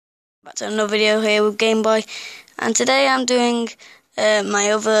back to another video here with Game Boy, and today I'm doing my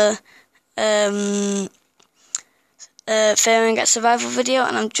other Fairing at Survival video,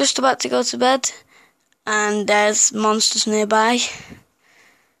 and I'm just about to go to bed, and there's monsters nearby,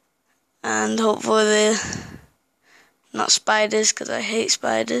 and hopefully they're not spiders, because I hate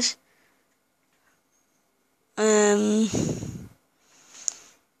spiders. Let's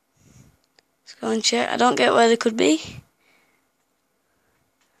go and check. I don't get where they could be.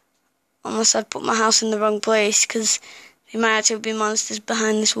 Unless I've put my house in the wrong place, because there might actually be monsters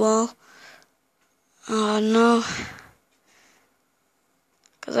behind this wall. Oh no.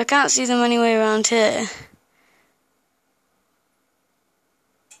 Because I can't see them anywhere around here.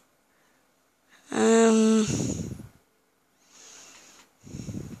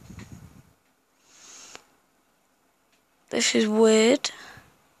 This is weird.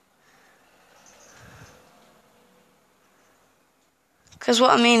 Because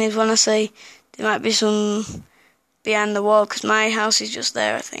what I mean is when I say there might be some behind the wall, because my house is just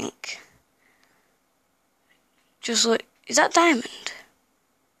there, I think. Just look, is that diamond?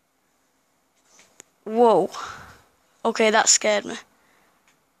 Whoa. Okay, that scared me.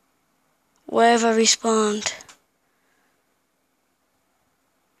 Where have I respawned?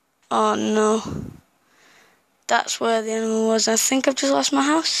 Oh no. That's where the animal was. I think I've just lost my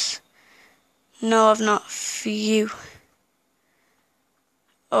house. No, I've not. Phew.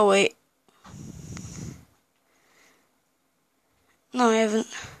 Oh wait. No, I haven't.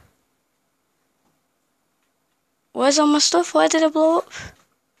 Where's all my stuff? Why did I blow up?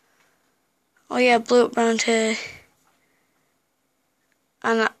 Oh yeah, I blew up round here.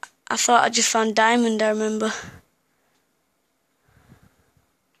 And I thought I just found diamond, I remember.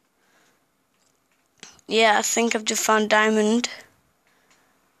 Yeah, I think I've just found diamond.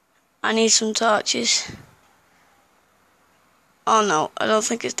 I need some torches. Oh no, I don't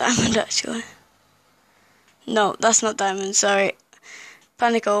think it's diamond actually. No, that's not diamond, sorry.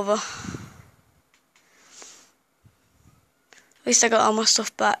 Panic over. At least I got all my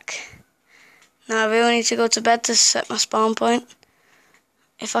stuff back. Now I really need to go to bed to set my spawn point.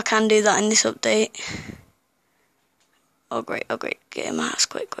 If I can do that in this update. Oh great, get in my house,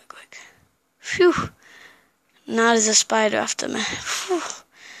 quick. Phew. Now there's a spider after me. Phew.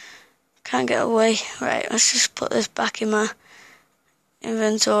 Can't get away. Right, let's just put this back in my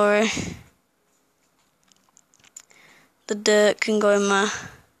inventory. The dirt can go in my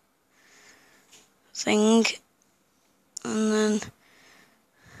thing. And then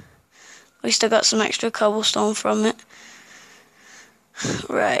at least I got some extra cobblestone from it.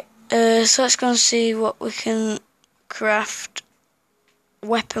 Right, so let's go and see what we can craft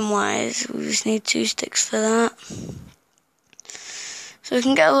weapon wise. We just need 2 sticks for that. So we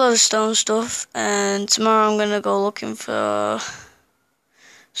can get a lot of stone stuff, and tomorrow I'm gonna go looking for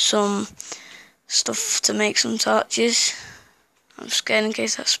some stuff to make some torches. I'm scared in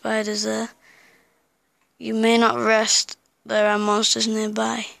case that spider's there. You may not rest, there are monsters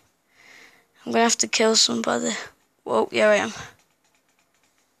nearby. I'm gonna have to kill somebody. Whoa, here I am.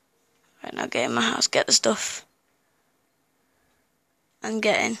 Right, now get in my house, get the stuff. And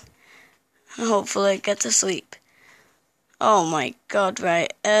get in. And hopefully get to sleep. Oh my god,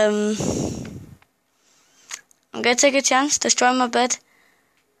 right. I'm gonna take a chance, destroy my bed.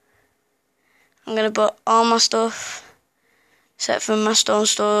 I'm gonna put all my stuff, except for my stone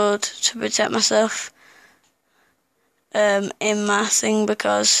sword, to protect myself, in my thing,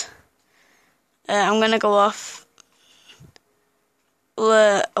 because I'm gonna go off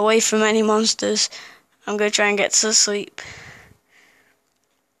away from any monsters. I'm gonna try and get to sleep.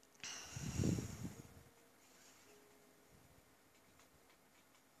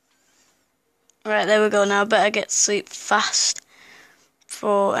 Right, there we go. Now I better get to sleep fast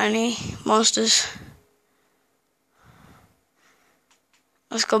for any monsters.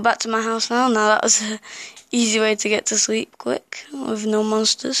 Let's go back to my house now. Now that was an easy way to get to sleep quick with no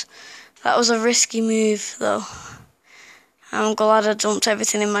monsters. That was a risky move though. I'm glad I dumped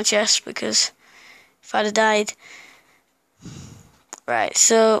everything in my chest, because if I'd have died. Right,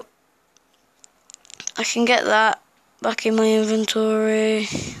 so I can get that back in my inventory.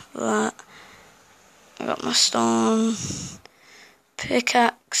 That. I got my stone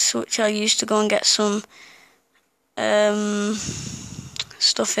pickaxe, which I'll use to go and get some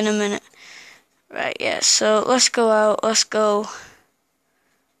stuff in a minute. Right, yeah, so let's go out, let's go.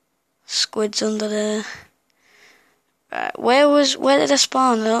 Squids under there. Right, where did I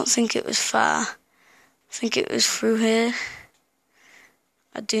spawn? I don't think it was far. I think it was through here.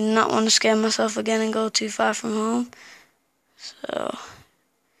 I do not want to scare myself again and go too far from home. So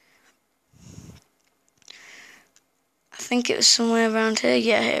think it was somewhere around here.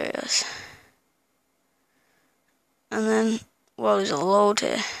 Yeah, here it is. And then, well, there's a load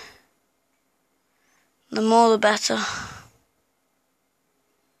here. The more the better.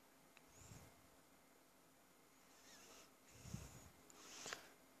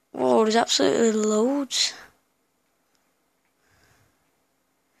 Whoa, there's absolutely loads.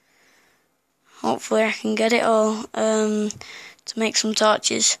 Hopefully I can get it all to make some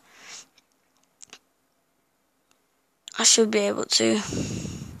torches. I should be able to.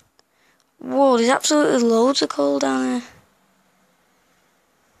 Whoa, there's absolutely loads of coal down here.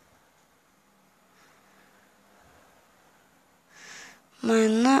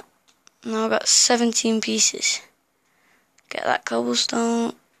 Mine that. Now I've got 17 pieces. Get that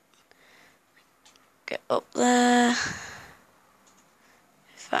cobblestone. Get up there. In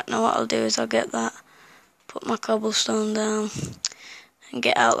fact, now what I'll do is I'll get that. Put my cobblestone down. And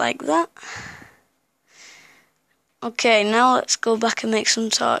get out like that. Okay, now let's go back and make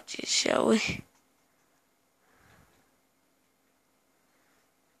some torches, shall we?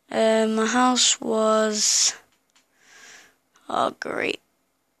 My house was... Oh, great.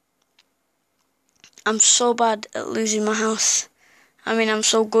 I'm so bad at losing my house. I mean, I'm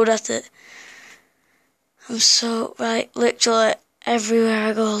so good at it. I'm so... Right, literally everywhere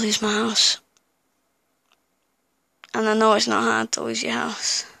I go, I lose my house. And I know it's not hard to lose your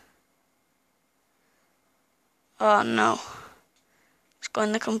house. Oh no. It's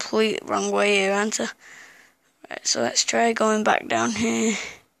going the complete wrong way here, aren't I? Right, so let's try going back down here.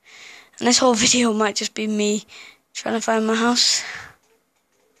 And this whole video might just be me trying to find my house.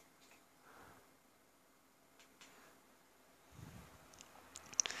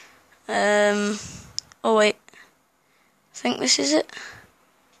 Oh wait. I think this is it.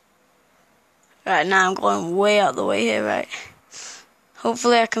 Right, now I'm going way out the way here, right.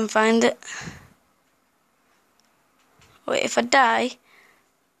 Hopefully I can find it. Wait, if I die,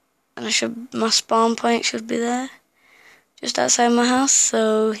 and my spawn point should be there, just outside my house.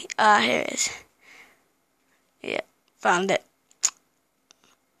 So here it is. Yeah, found it.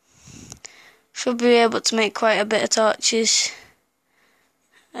 Should be able to make quite a bit of torches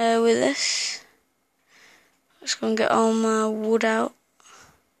with this. Just gonna get all my wood out.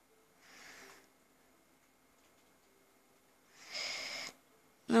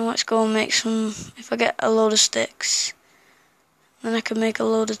 Now let's go and make some. If I get a load of sticks, then I can make a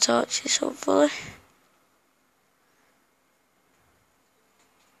load of torches, hopefully.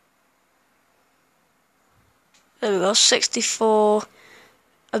 There we go, 64.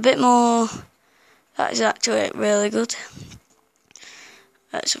 A bit more. That is actually really good.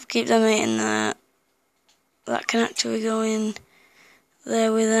 Right, so if we keep them in there, that can actually go in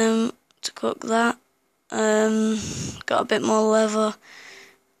there with them to cook that. Got a bit more leather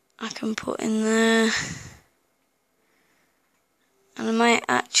I can put in there. And I might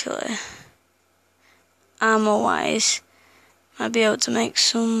actually, armor wise, might be able to make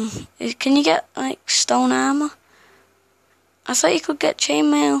some. Can you get like stone armor? I thought you could get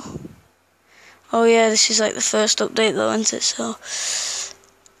chainmail. Oh yeah, this is like the first update though, isn't it? So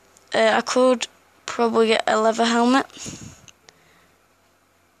I could probably get a leather helmet.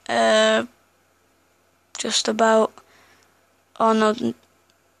 Just about. Oh no,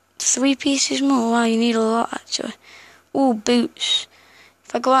 3 pieces more. Wow, you need a lot actually. Ooh, boots.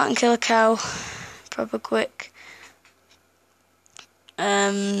 If I go out and kill a cow, proper quick.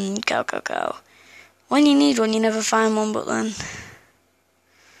 Cow. When you need one, you never find one, but then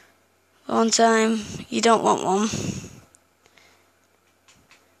one time you don't want one.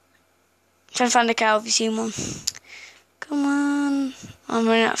 Try and find a cow if you see one. Come on. I'm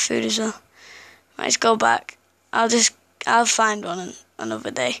running out of food as well. Let's go back. I'll find one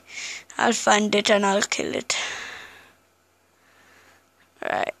another day. I'll find it and I'll kill it.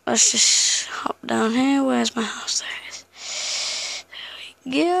 Right, let's just hop down here. Where's my house? There it is.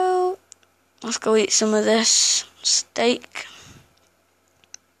 There we go. Let's go eat some of this steak.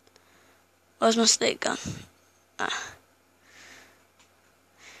 Where's my steak gone? I'll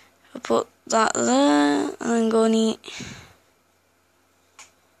put that there and then go and eat.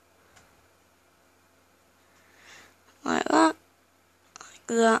 Like that. Like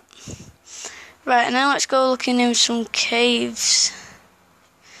that. Right, now let's go looking in some caves.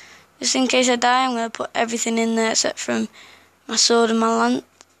 Just in case I die, I'm going to put everything in there except from my sword and my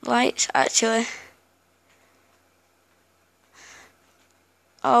lights. Actually,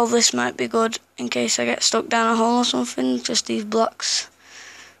 all this might be good in case I get stuck down a hole or something. Just these blocks.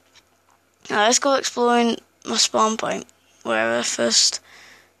 Now let's go exploring my spawn point, where I first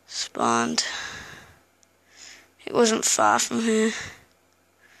spawned. It wasn't far from here,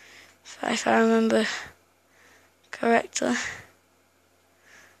 if I remember correctly.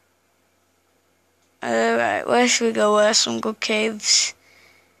 Right, where should we go? Where's some good caves?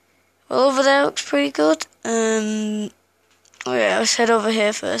 Well, over there looks pretty good. Oh yeah, let's head over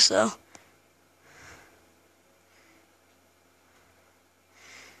here first though.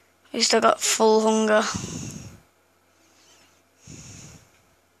 We still got full hunger.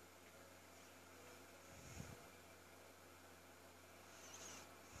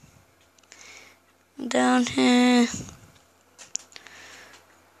 Down here.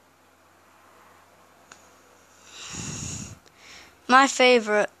 My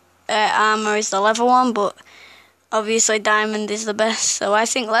favourite armour is the leather one, but obviously diamond is the best, so I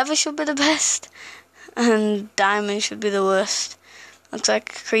think leather should be the best, and diamond should be the worst. Looks like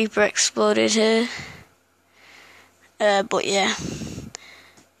a creeper exploded here. But yeah.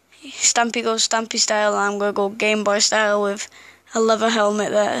 Stampy goes Stampy style, I'm going to go Game Boy style with a leather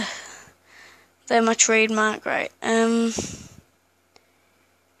helmet there. They're my trademark, right?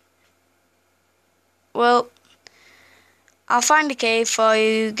 Well, I'll find a cave for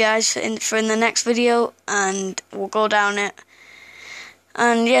you guys for in the next video, and we'll go down it.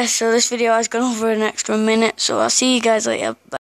 And yeah, so this video has gone over an extra minute, so I'll see you guys later. Bye.